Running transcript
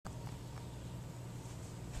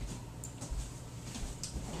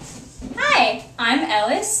I'm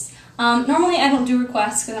Ellis. Normally I don't do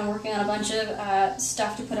requests because I'm working on a bunch of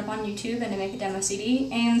stuff to put up on YouTube and to make a demo CD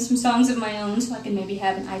and some songs of my own so I can maybe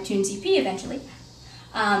have an iTunes EP eventually.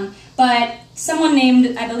 But someone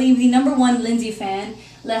named, I believe, the #1 Lindsay fan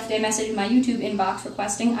left a message in my YouTube inbox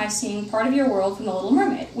requesting I sing Part of Your World from The Little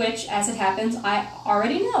Mermaid, which, as it happens, I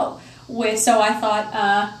already know. So I thought,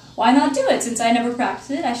 why not do it? Since I never practiced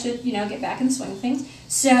it, I should, get back in the swing of things.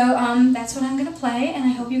 So that's what I'm going to play, and I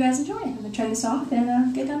hope you guys enjoy it. I'm going to turn this off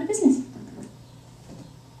and get down to business.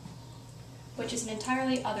 Which is an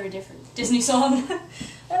entirely other different Disney song.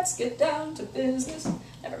 Let's get down to business.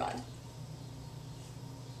 Never mind.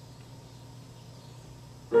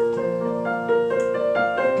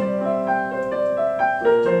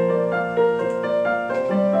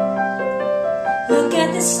 Look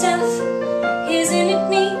at this stuff, isn't it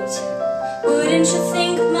neat? Wouldn't you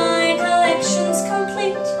think my collection's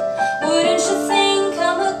complete? Wouldn't you think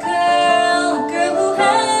I'm a girl who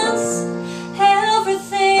has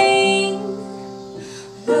everything?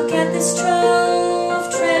 Look at this trove of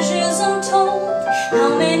treasures untold. How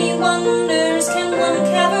many wonders can one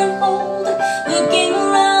cavern hold? Looking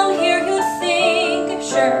around here you'd think,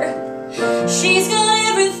 sure, she's got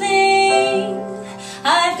everything.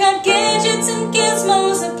 I've got gadgets and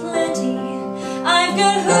gizmos aplenty. I've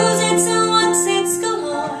got who's its and what's its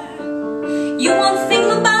galore. You want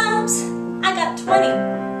thingamabobs? I got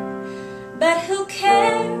 20. But who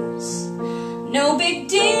cares? No big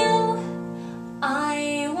deal.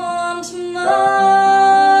 I want more.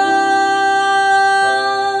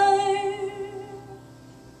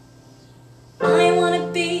 I want to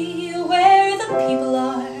be where the people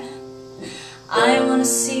are. I want to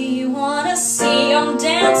see, I'm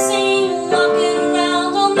dancing, walking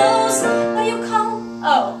around on those, what do you call them?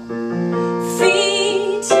 Oh,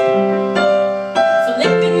 feet.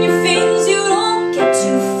 Flipping your fins, you don't get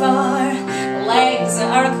too far. Legs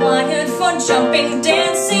are required for jumping,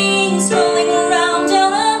 dancing, strolling around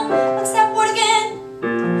down a, what's that word again?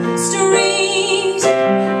 Street.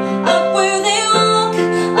 Up where they walk,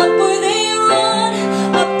 up where they run,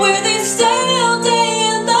 up where they stay all day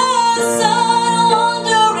in the sun,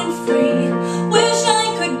 wandering free. Wish I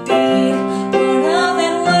could be part of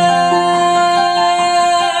that world.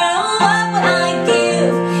 What would I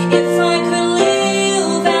give if I could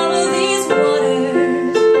live out of these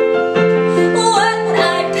waters? What would I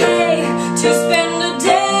pay to spend a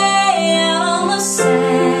day out on the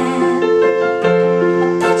sand? I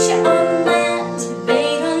bet you on land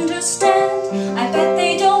they'd understand. I bet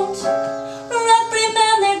they don't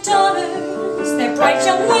reprimand their daughters. They're bright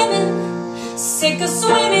young women, sick of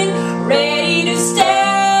swimming, ready to stand.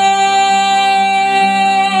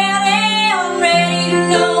 And ready to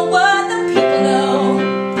know what the people know.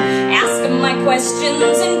 Ask them my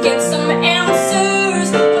questions and get some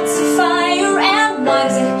answers. What's the fire and what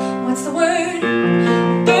is it? What's the word?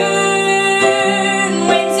 Burn.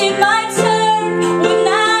 When's it my turn? Wouldn't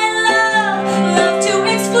I love to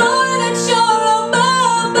explore that shore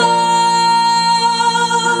above,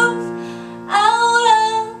 out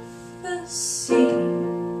of the sea?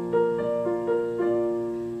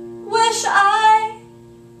 Wish I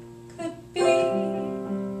could be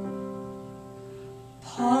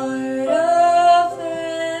part of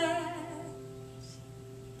that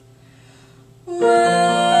world.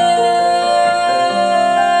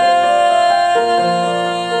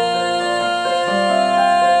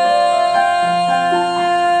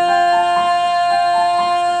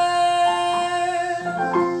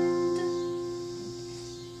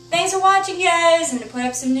 Thanks for watching, guys. I'm going to put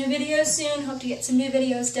up some new videos soon. Hope to get some new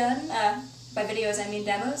videos done. By videos, I mean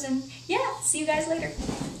demos. And yeah, see you guys later.